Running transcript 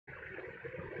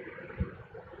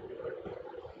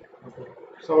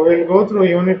So we'll go through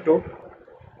unit 2,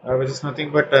 which is nothing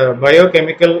but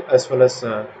biochemical as well as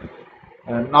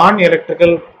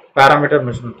non-electrical parameter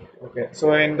measurement. Okay,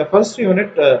 so in the first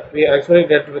unit, we actually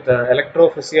dealt with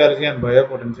electrophysiology and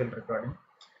biopotential recording.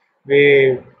 We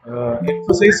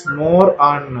emphasize more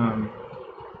on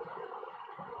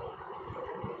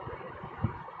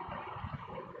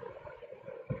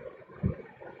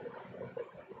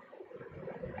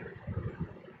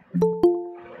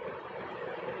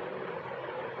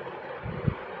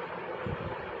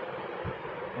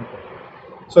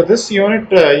so this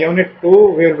unit, unit 2,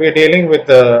 we will be dealing with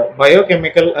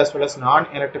biochemical as well as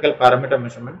non-electrical parameter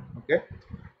measurement. Okay,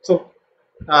 so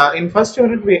in first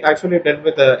unit we actually dealt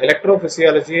with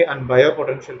electrophysiology and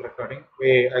biopotential recording.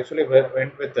 We actually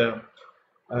went with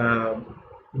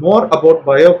more about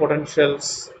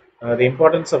biopotentials, the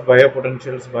importance of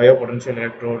biopotentials, biopotential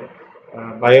electrode,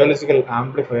 biological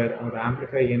amplifier, ஒரு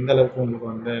amplifier எந்த அளவுக்கு உங்களுக்கு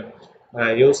வந்து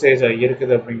usage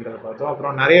இருக்குது அப்படிங்கிறத பார்த்தோம்.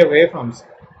 அப்புறம் நிறைய வேவ்ஃபார்ம்ஸ்,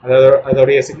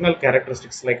 அதோடைய signal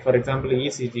characteristics, like for example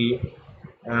ECG,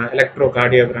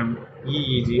 electrocardiogram,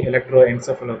 EEG,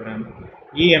 electroencephalogram,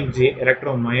 EMG,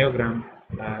 electromyogram,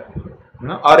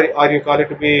 or you call it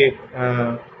to be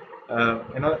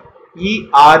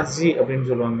ERG அப்படின்னு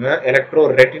சொல்லுவாங்க, எலக்ட்ரோ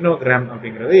ரெட்டினோகிராம்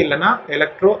அப்படிங்கிறது, இல்லைன்னா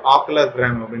எலக்ட்ரோ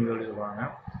ஆக்குலர்கிராம் அப்படின்னு சொல்லுவாங்க.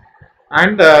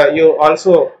 And you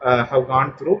also have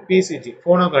gone through BCG,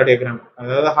 ஃபோனோகார்டியோகிராம்,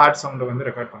 அதாவது ஹார்ட் சவுண்டை வந்து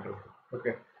ரெக்கார்ட் பண்ணுறது.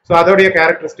 ஓகே, ஸோ அதோடைய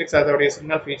கேரக்டரிஸ்டிக்ஸ், அதோடைய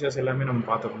சிக்னல் ஃபீச்சர்ஸ் எல்லாமே நம்ம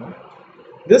பார்த்துக்கணும்.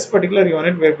 This particular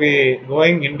unit will be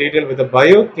going in detail with the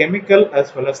biochemical as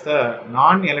well as the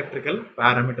non-electrical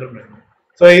parameter measurement.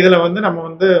 So இதில் வந்து நம்ம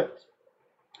வந்து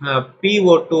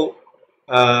pO2,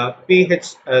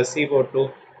 pHCO2,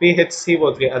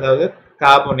 pHCO3, அதாவது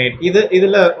கார்போனேட்,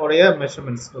 இதில் உடைய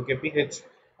மெஷர்மெண்ட்ஸ். ஓகே, pH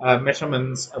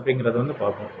மெஷர்மெண்ட்ஸ் அப்படிங்கிறது வந்து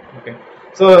பார்ப்போம். ஓகே,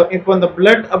 ஸோ இப்போ இந்த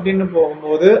பிளட் அப்படின்னு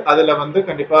போகும்போது அதில் வந்து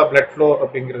கண்டிப்பாக பிளட் ஃப்ளோ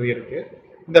அப்படிங்கிறது இருக்குது.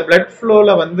 இந்த பிளட்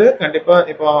ஃப்ளோவில் வந்து கண்டிப்பாக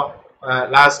இப்போ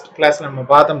லாஸ்ட் கிளாஸ்ல நம்ம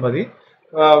பார்த்தபடி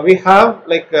we have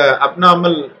like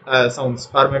abnormal sounds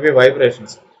or maybe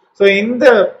vibrations. So இந்த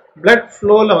blood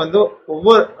flowல வந்து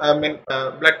ஒவ்வொரு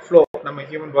blood flow நம்ம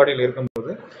human bodyல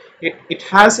இருக்கும்போது it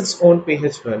has its own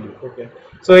pH value. Okay,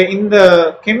 so இந்த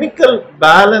chemical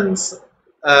balance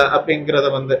அப்படிங்கறத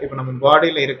வந்து இப்போ நம்ம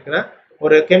பாடியில இருக்கிற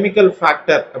ஒரு chemical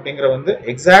factor அப்படிங்கற வந்து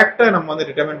எக்ஸாக்ட்டா நம்ம வந்து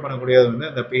டிட்டர்மைன் பண்ணக்கூடியது வந்து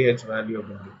அந்த pH value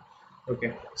அப்படிங்கிறது. Okay,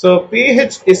 so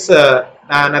pH is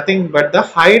nothing but the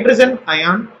hydrogen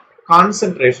ion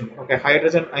concentration. Okay,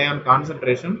 hydrogen ion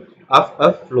concentration of a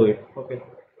fluid. Okay,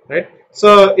 right, so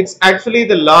it's actually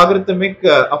the logarithmic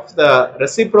of the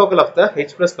reciprocal of the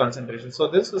H plus concentration. So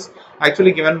this is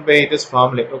actually given by this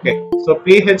formula. Okay, so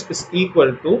pH is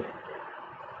equal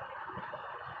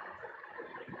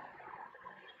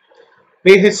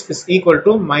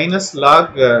to minus log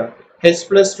H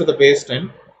plus to the base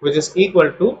 10, which is equal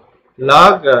to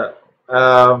log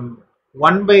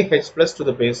 1 by H plus to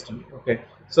the base 10. Okay,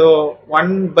 so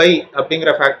 1 by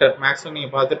அப்படிங்கிற factor maximum நீங்க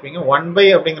பார்த்துருப்பீங்க. 1 by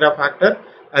அப்படிங்கிற factor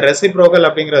reciprocal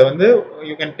அப்படிங்கிறது வந்து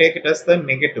you can take it as the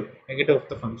negative of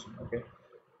the function. Okay,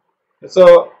 so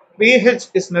pH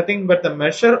is nothing but the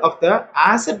measure of the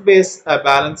acid base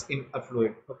balance in a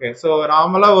fluid. Okay, so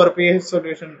நார்மலா ஒரு pH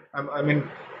solution, I mean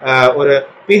ஒரு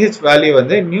pH value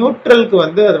வந்து நியூட்ரலுக்கு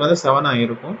வந்து அது வந்து 7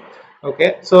 ஆயிருக்கும். Okay,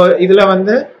 so இதுல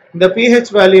வந்து the pH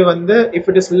value வந்து if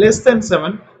it is less than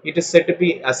 7 it is said to be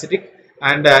acidic,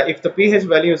 and if the pH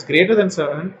value is greater than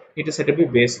 7 it is said to be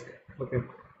basic. Okay,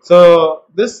 so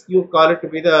this you call it to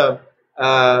be the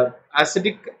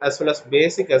acidic as well as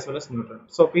basic as well as neutral.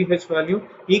 So pH value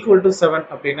equal to 7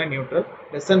 அப்படினா neutral,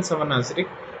 less than 7 acidic,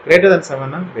 greater than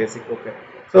 7 basic. Okay,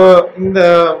 so இந்த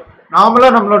நார்மலா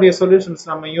நம்மளுடைய solutions,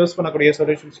 நம்ம use பண்ணக்கூடிய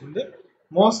solutions வந்து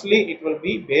mostly it will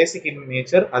be basic in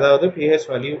nature, அதாவது pH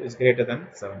value is greater than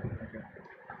 7. Okay,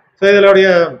 so இதோடைய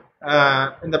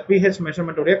இந்த pH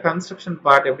measurement உடைய construction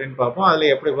part எப்படின்னு பார்ப்போம், அதுல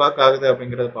எப்படி work ஆகுது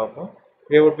அப்படிங்கறத பார்ப்போம்.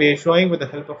 We would be showing with the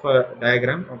help of a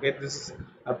diagram. Okay, this is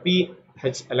a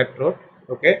pH electrode.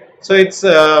 Okay, so it's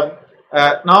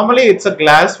normally it's a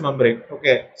glass membrane.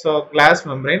 Okay, so glass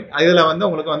membrane, இதுல வந்து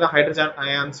உங்களுக்கு வந்து hydrogen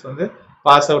ions வந்து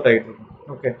pass out ஆயிட்டு இருக்கும்.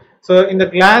 Okay, so in the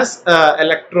glass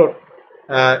electrode,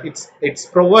 it's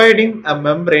providing a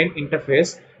membrane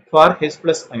interface for H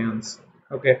plus ions.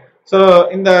 Okay, so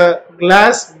in the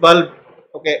glass bulb,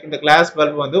 okay, in the glass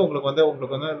bulb வந்து உங்களுக்கு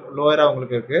வந்து லோயரா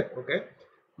உங்களுக்கு இருக்கு. Okay,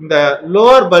 இந்த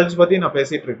lower bulbs பத்தி நான்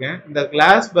பேசிட்டு இருக்கேன். இந்த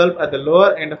glass bulb at the lower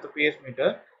end of the pH meter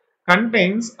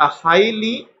contains a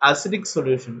highly acidic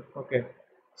solution. Okay,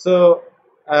 so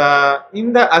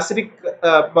இந்த acidic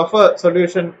buffer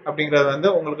solution அப்படிங்கிறது வந்து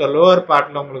உங்களுக்கு lower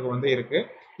partல உங்களுக்கு வந்து இருக்கு.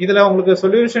 இதுல உங்களுக்கு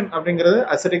சொல்யூஷன் அப்படிங்கிறது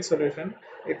acidic solution.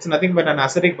 It's nothing but an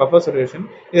acidic buffer solution.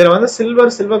 இதுல வந்து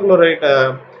சில்வர் குளோரைட்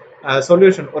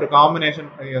சொல்யூஷன் ஒரு காம்பினேஷன்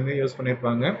வந்து யூஸ்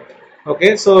பண்ணிருப்பாங்க. Okay,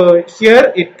 so here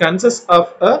it consists of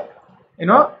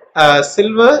a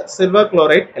silver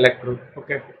chloride electrode.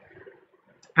 Okay,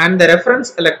 and the reference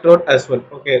electrode as well.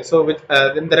 Okay, so with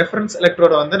in the reference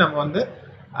electrode வந்து நம்ம வந்து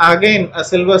again a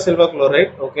silver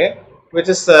chloride, okay, which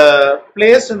is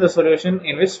placed in the solution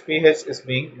in which pH is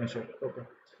being measured. Okay,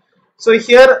 so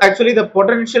here actually the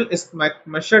potential is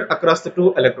measured across the two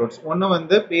electrodes. One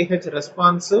வந்து pH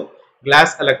responsive glass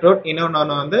electrode,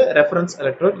 இன்னொன்னு வந்து reference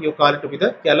electrode. You call it to be the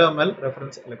calomel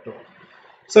reference electrode.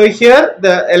 So here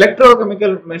the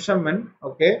electrochemical measurement,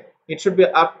 okay, it should be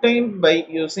obtained by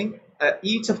using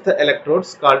each of the electrodes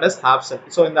called as half cell.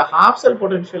 So in the half cell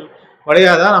potential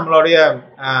வழியா தான் நம்மளுடைய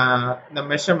the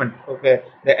measurement, okay,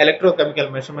 the electrochemical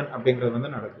measurement அப்படிங்கிறது வந்து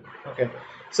நடக்குது. Okay,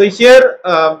 so here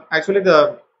actually the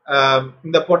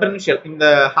இந்த potential, இந்த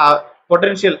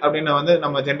potential அப்படின வந்து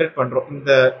நம்ம ஜெனரேட் பண்றோம்,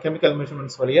 இந்த chemical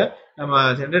measurements வழியா நம்ம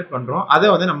ஜெனரேட் பண்றோம். அதை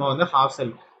வந்து நம்ம வந்து half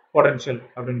cell potential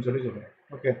அப்படினு சொல்றோம்.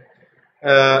 Okay,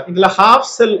 இதுல half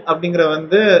cell அப்படிங்கற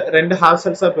வந்து ரெண்டு half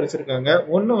cells பிரிச்சிருக்காங்க.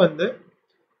 ஒன்னு வந்து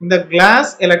இந்த glass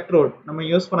electrode, நம்ம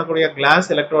யூஸ் பண்ணக்கூடிய glass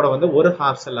electrode வந்து ஒரு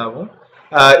half cell ஆகும்,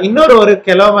 இன்னொரு ஒரு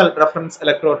calomel reference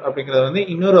electrode அப்படிங்கறது வந்து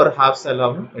இன்னொரு ஒரு half cell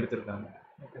ஆகும் எடுத்திருக்காங்க.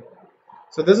 Okay,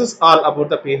 so this is all about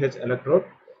the pH electrode.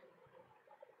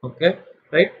 Okay,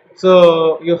 right, so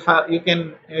you can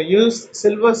use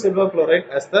silver chloride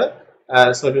as the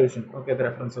solution. Okay, the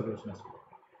reference solution as well.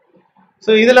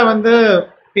 So இதுல வந்து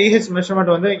pH measurement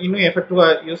வந்து இன்னும் எஃபெக்டிவா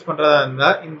use பண்றதா இருந்தா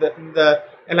இந்த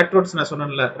electrodes நான்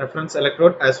சொன்னேன்ல, reference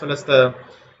electrode as well as the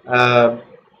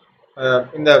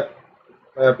இந்த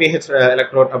pH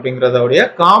electrode அப்படிங்கறதோட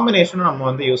காம்பினேஷன் நம்ம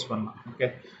வந்து யூஸ் பண்ணலாம். Okay,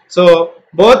 so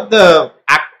both the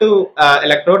active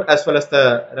electrode as well as the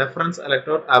reference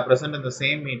electrode are present in the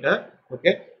same meter.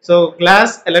 Okay, so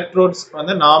glass electrodes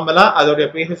வந்து நார்மலா அதோட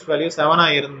pH value 7 ஆ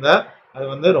இருந்தா அது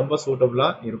வந்து ரொம்ப சூட்டபிளா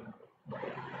இருக்கும்.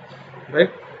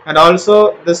 Right, and also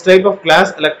this type of glass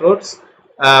electrodes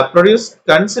produce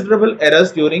considerable errors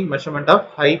during measurement of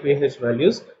high pH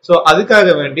values. So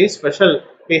அதுக்காக வேண்டி special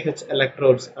pH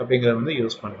electrodes அப்படிங்கறத வந்து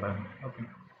யூஸ் பண்றாங்க. Okay,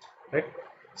 right,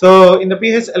 so இந்த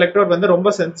pH electrode வந்து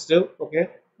ரொம்ப sensitive. Okay,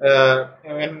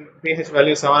 when pH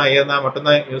value 7 இருந்தா மட்டும்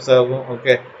தான் யூஸ் ஆகும்.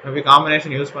 Okay, maybe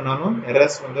combination யூஸ் பண்ணாலும்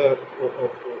errors வந்து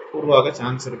உருவாக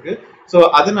சான்ஸ் இருக்கு. So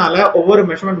அதனால ஒவ்வொரு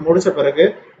மெஷர்மென்ட் முடிச்ச பிறகு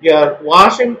you are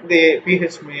washing the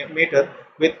pH meter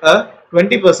with a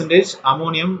 20%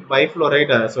 ammonium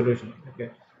bifluoride solution. Okay,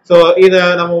 so இத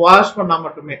நம்ம வாஷ் பண்ணா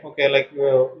மட்டுமே, okay, like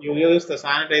you use the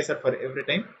sanitizer for every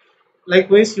time.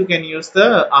 Likewise you can use the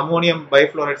ammonium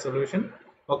bifluoride solution.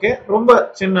 Okay, ரொம்ப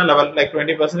சின்ன level like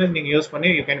 20% நீங்க use பண்ணி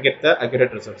you can get the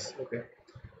accurate results. Okay,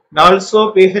 and also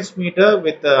pH meter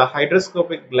with the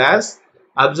hydroscopic glass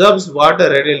absorbs water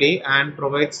readily and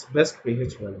provides best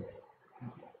pH value.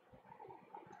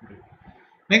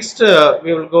 Next we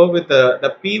will go with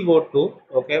the pO2.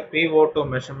 Okay, pO2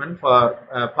 measurement for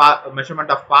measurement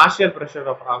of partial pressure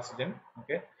of oxygen.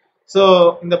 Okay, so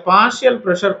in the partial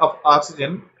pressure of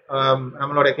oxygen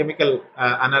நம்மளோட chemical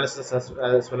analysis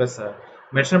as well as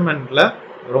measurementல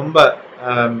ரொம்ப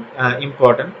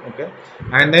important. Okay,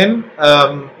 and then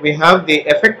we have the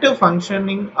effective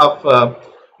functioning of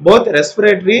both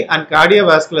respiratory and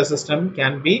cardiovascular system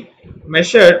can be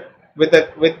measured with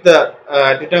the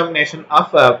determination of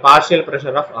partial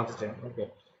pressure of oxygen. Okay,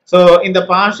 so in the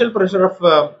partial pressure of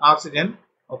oxygen,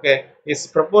 okay, is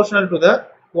proportional to the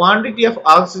quantity of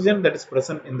oxygen that is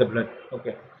present in the blood.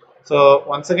 Okay, so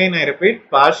once again I repeat,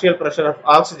 partial pressure of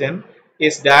oxygen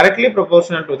is directly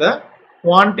proportional to the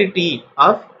quantity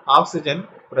of oxygen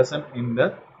present in the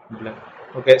blood.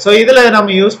 Okay, so இதுல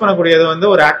நம்ம use பண்ணக்கூடியது வந்து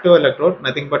ஒரு active electrode,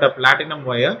 nothing but a platinum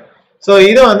wire. So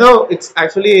இது வந்து it's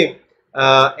actually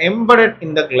embedded in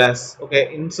the glass. Okay,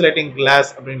 insulating glass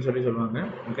அப்படினு சொல்லுவாங்க.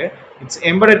 Okay, it's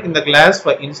embedded in the glass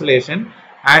for insulation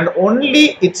and only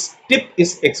its tip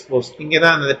is exposed. இங்க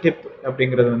தான் அந்த tip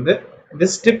அப்படிங்கிறது வந்து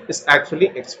this tip is actually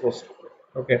exposed.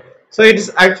 Okay, so it is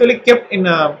actually kept in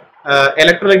a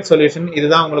electrolyte solution.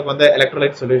 இதுதான் உங்களுக்கு வந்து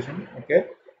electrolyte solution. Okay,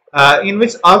 in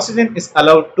which oxygen is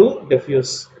allowed to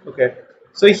diffuse. Okay,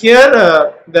 so here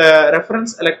the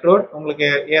reference electrode உங்களுக்கு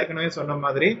ஏற்கனவே சொன்ன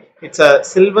மாதிரி it's a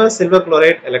silver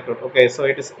chloride electrode. Okay, so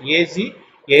it is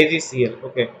AgCl.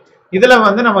 Okay, இதுல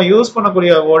வந்து நம்ம யூஸ்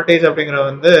பண்ணக்கூடிய வோல்டேஜ் அப்படிங்கறது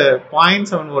வந்து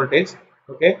 0.7 voltage.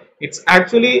 Okay, it's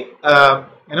actually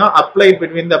applied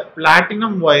between the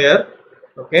platinum wire,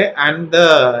 okay, and the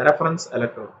reference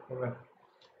electrode. Okay,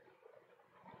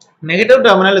 negative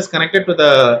terminal is connected to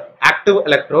the active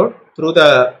electrode through the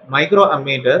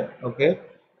microammeter. Okay,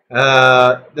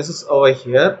 This is over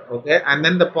here, okay, and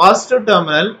then the positive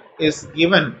terminal is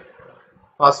given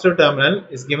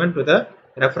to the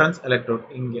reference electrode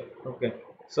inge, okay.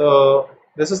 So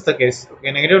this is the case,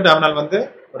 okay. Negative terminal வந்து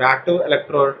ஒரு active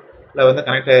electrode ல வந்து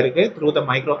connect ஆயிருக்கு through the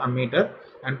micro ammeter,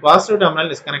 and positive terminal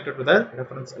is connected to the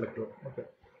reference electrode, okay.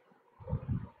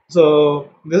 So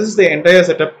this is the entire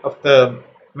setup of the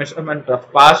measurement of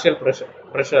partial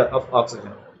pressure of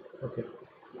oxygen, okay.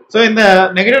 So in the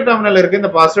negative terminal irukku, in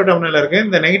the positive terminal irukku,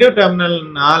 in the negative terminal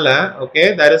nala, okay,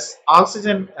 there is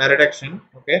oxygen reduction,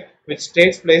 okay, which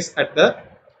takes place at the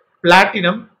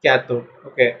platinum cathode,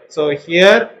 okay. So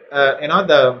here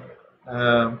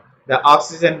the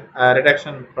oxygen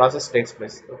reduction process takes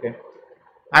place, okay.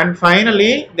 And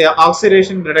finally the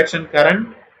oxidation reduction current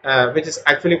which is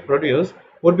actually produced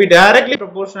would be directly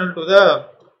proportional to the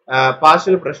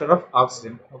partial pressure of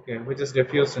oxygen, okay, which is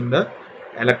diffused in the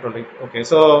electrolyte, okay.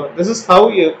 So this is how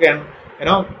you can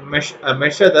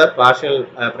measure the partial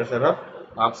pressure of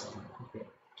oxygen, okay.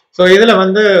 So idhula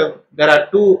vandu there are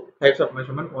two types of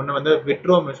measurement, one vandu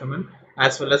vitro measurement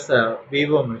as well as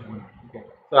vivo measurement, okay.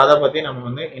 So adha pathi nama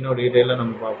vandu inno detail la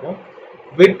nama paapom.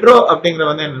 Vitro அப்படிங்கற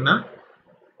வந்து என்னன்னா,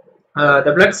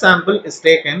 the blood sample is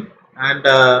taken and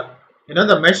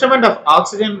the measurement of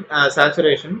oxygen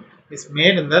saturation is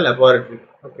made in the laboratory,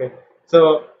 okay. So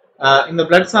in the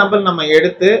blood sample நம்ம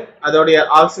எடுத்து அதோட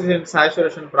oxygen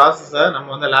saturation process நம்ம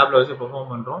வந்து லேப்ல வச்சு பெர்ஃபார்ம்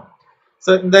பண்றோம்.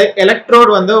 So இந்த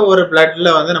electrode வந்து ஒரு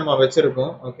bloodல வந்து நம்ம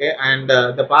வச்சிருக்கோம், okay, and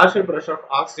the partial pressure of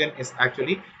oxygen is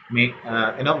actually made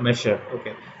measured,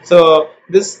 okay. So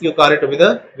this you call it to be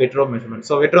the vitro measurement.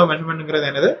 So vitro measurement ங்கிறது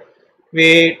என்னது, we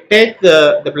take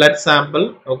the blood sample,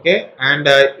 okay, and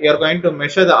you are going to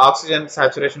measure the oxygen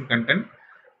saturation content,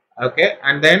 okay,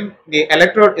 and then the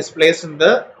electrode is placed in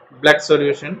the blood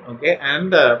solution, okay, and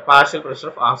the partial pressure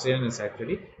of oxygen is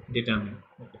actually determined,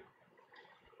 okay.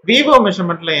 Vivo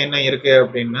measurement la enna irukku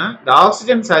appadina, the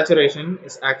oxygen saturation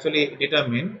is actually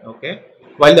determined, okay,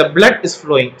 while the blood is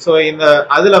flowing. So in the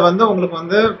adula vandu ungalku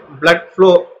vandu blood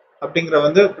flow அப்படிங்கற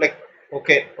வந்து like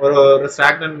okay ஒரு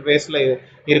stagnant phase ல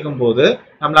இருக்கும்போது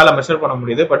நம்மளால measure பண்ண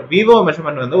முடியுது. But Vivo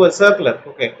measurement வந்து ஒரு circular,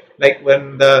 okay, like when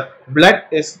the blood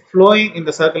is flowing in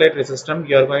the circulatory system,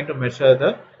 you are going to measure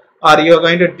you are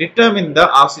going to determine the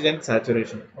oxygen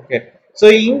saturation, okay. So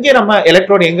இங்க நம்ம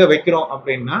electrode எங்க வைக்கிறோம்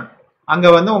அப்படினா,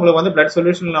 அங்க வந்து உங்களுக்கு வந்து blood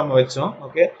solutionல நம்ம வெச்சோம்,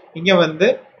 okay. இங்க வந்து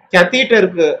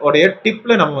கேத்தீட்டருக்கு உடைய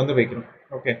டிப்ல நம்ம வந்து வைக்கிறோம்,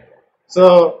 okay. So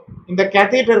இந்த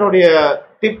கேத்தீட்டர் உடைய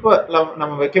டிப்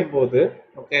நம்ம வைக்கும்போது,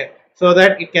 okay, so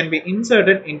that it can be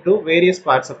inserted into various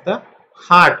parts of the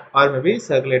heart or maybe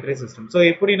circulatory system. So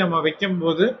இப்படி நம்ம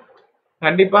வைக்கும்போது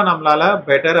கண்டிப்பா நம்மளால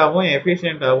பெட்டராவும்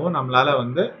எஃபிஷியன்ட்டாவும் நம்மளால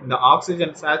வந்து இந்த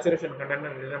ஆக்சிஜன் சேச்சுரேஷன்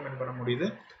கண்டென்ட் டிட்டர்மைன் பண்ண முடியுது.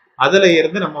 அதுல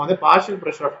இருந்து நம்ம வந்து partial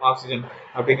pressure of oxygen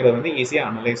அப்படிங்கறது வந்து ஈஸியா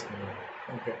அனலைஸ் பண்ணலாம்,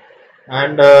 okay.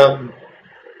 And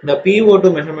the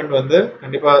pO2 measurement வந்து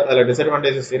கண்டிப்பா அதுல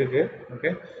டிஸ்அட்வான்டேஜஸ் இருக்கு,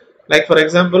 okay. Like for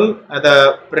example, the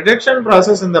reduction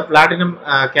process in the platinum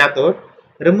cathode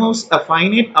removes a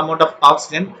finite amount of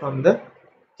oxygen from the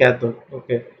cathode,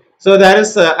 okay. So there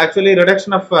is actually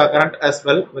reduction of current as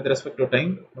well with respect to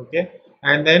time, okay.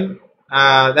 And then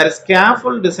there is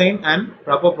careful design and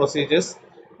proper procedures.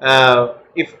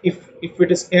 If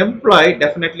it is employed,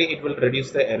 definitely it will reduce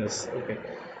the errors, okay.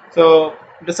 So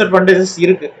disadvantages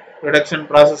irukku, reduction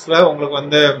process la உங்களுக்கு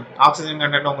வந்து oxygen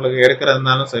content உங்களுக்கு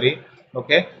எடுக்கிறதுனாலும் சரி,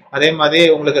 okay, அதே மாதிரி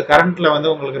உங்களுக்கு கரண்ட்ல வந்து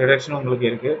உங்களுக்கு ரிடக்ஷன் உங்களுக்கு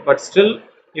இருக்கு. But still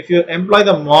if you employ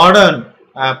the modern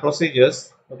procedures,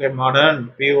 okay, modern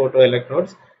pO2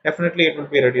 electrodes, definitely it will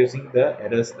be reducing the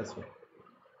errors as well,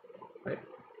 right.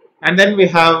 And then we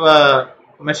have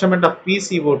measurement of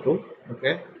pCO2,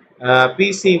 okay.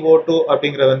 pCO2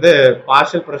 அப்படிங்கிறது வந்து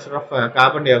partial pressure of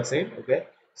carbon dioxide, okay.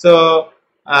 So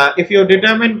if you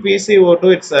determine pCO2,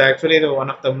 it's actually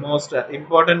one of the most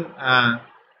important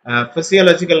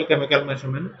physiological chemical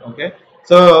measurement, okay.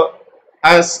 So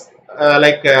as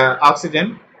like oxygen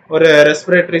or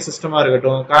respiratory system or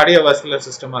cardiovascular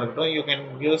system or you can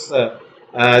use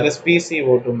this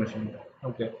pCO2 measurement,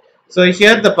 okay. So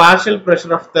here the partial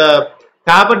pressure of the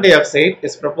carbon dioxide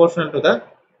is proportional to the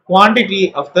quantity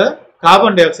of the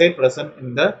carbon dioxide present in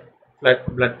the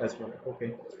blood as well,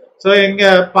 okay. So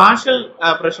inga partial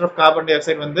pressure of carbon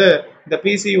dioxide வந்து the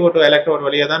pCO2 electrode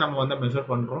வழியா தான் நம்ம வந்து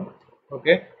measure பண்றோம்,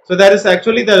 okay. So there is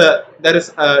actually there is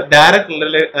a direct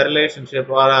relationship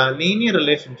or a linear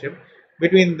relationship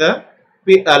between the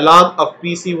log of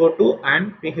pCO2 and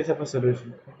pH of a solution,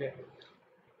 okay.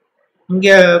 இங்க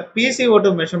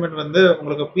pCO2 measurement வந்து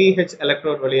உங்களுக்கு pH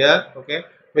electrode வழியா, okay,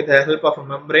 with the help of a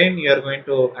membrane you are going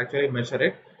to actually measure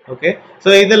it, okay. So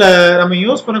இதுல நம்ம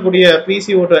use பண்ணக்கூடிய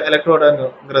pCO2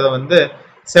 electrodeங்கறது வந்து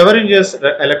 7 inches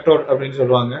electrode அப்படின்னு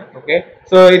சொல்லுவாங்க. Okay,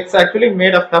 so it's actually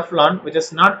made of Teflon which is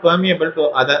not permeable to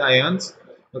other ions.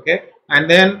 Okay, and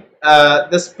then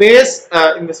the space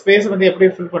in the space வந்து எப்படி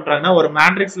fill பண்றாங்கன்னா ஒரு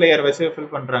matrix layer வச்சு fill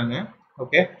பண்றாங்க.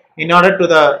 Okay, in order to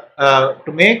the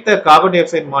to make the carbon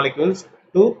dioxide molecules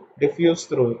to diffuse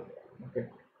through it. Okay,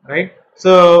 right,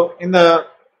 so in the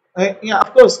yeah, of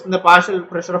course in the partial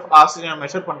pressure of oxygen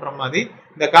measure பண்ற மாதிரி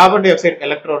இந்த carbon dioxide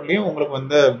electrode லயும் உங்களுக்கு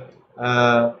வந்து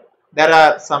there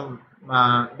are some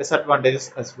disadvantages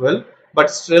as well, but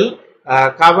still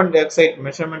carbon dioxide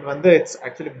measurement வந்து it's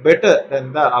actually better than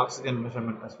the oxygen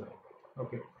measurement as well.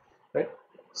 Okay, right,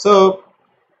 so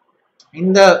in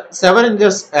the 7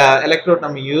 inches electrode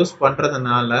நம்ம use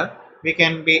பண்றதுனால we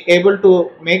can be able to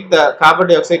make the carbon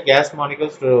dioxide gas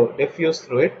molecules to diffuse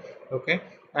through it. Okay,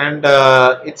 and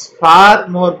it's far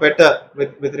more better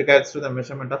with regards to the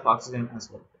measurement of oxygen as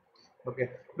well. Okay,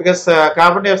 because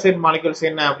carbon dioxide molecules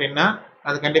என்ன அப்படின்னா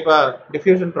அது கண்டிப்பா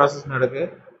diffusion process நடக்கு.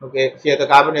 Okay, here the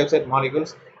carbon dioxide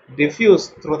molecules diffuse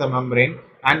through the membrane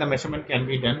and the measurement can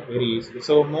be done very easily.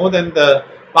 So more than the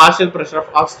partial pressure of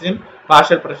oxygen,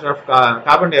 partial pressure of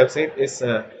carbon dioxide is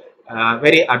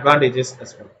very advantageous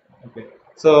as well. Okay,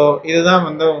 so இதுதான்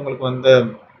வந்து உங்களுக்கு வந்து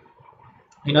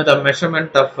the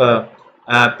measurement of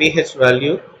pH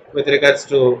value with regards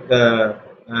to the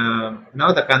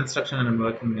the construction and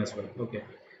working as well. Okay,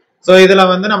 so இதல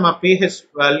வந்து நம்ம pH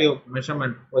value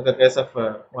measurement with the case of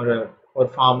ஒரு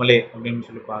formula அப்படினு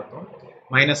சொல்லி பார்த்தோம்.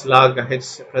 minus log H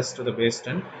plus to the base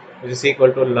 10 which is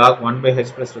equal to log 1 by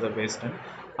H plus to the base 10.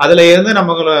 அதுல இருந்து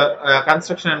நமக்கு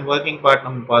construction and working part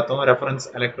நம்ம பார்த்தோம். reference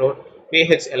electrode,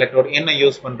 pH electrode என்ன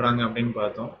யூஸ் பண்றாங்க அப்படினு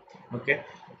பார்த்தோம். Okay,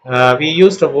 we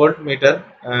used a voltmeter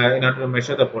in order to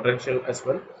measure the potential as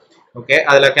well. Okay,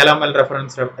 adula calomel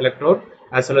reference electrode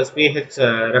as well as pH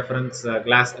reference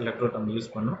glass electrode நம்ம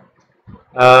use பண்ணோம்.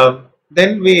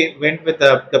 Then we went with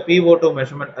the pO2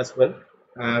 measurement as well.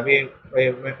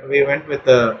 We went with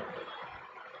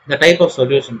the type of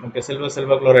solution. Okay,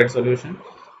 silver chloride solution.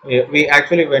 We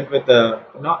actually went with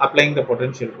applying the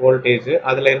potential voltage.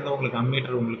 adula irundha ungalku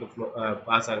ammeter ungalku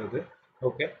pass agudhu.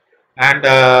 Okay, and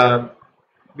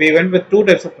we went with two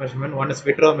types of measurement. One is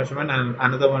vitro measurement and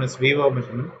another one is vivo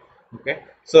measurement. Okay,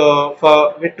 so for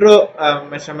vitro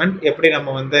measurement எப்படி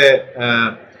நம்ம வந்து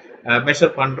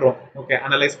measure பண்றோம், okay,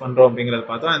 analyze பண்றோம் அப்படிங்கறத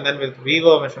பார்த்தோம். And then with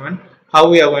vivo measurement how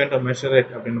we are going to measure it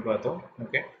அப்படினு பார்த்தோம்.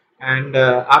 Okay, and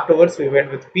afterwards we went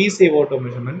with pCO2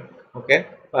 measurement. Okay,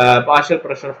 partial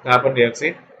pressure of carbon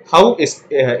dioxide, how is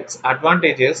its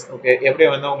advantages. Okay, எப்படி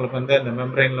வந்து உங்களுக்கு வந்து இந்த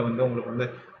membraneல வந்து உங்களுக்கு வந்து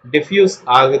diffuse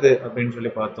ஆகுது அப்படினு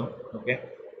சொல்லி பார்த்தோம். Okay,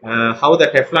 how the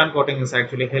Teflon coating is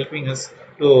actually helping us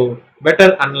to better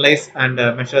analyze and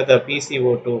measure the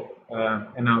pCO2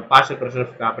 partial pressure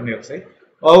of carbon dioxide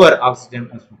over oxygen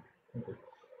as well. Okay,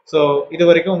 so இது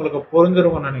வரைக்கும் உங்களுக்கு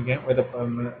புரிஞ்சிருக்கும்னு நினைக்கிறேன் with the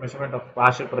measurement of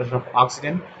partial pressure of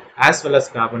oxygen as well as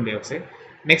carbon dioxide.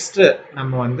 Next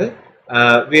நம்ம வந்து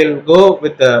we'll go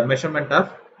with the measurement of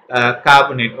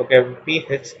carbonate. Okay,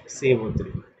 pHCO3.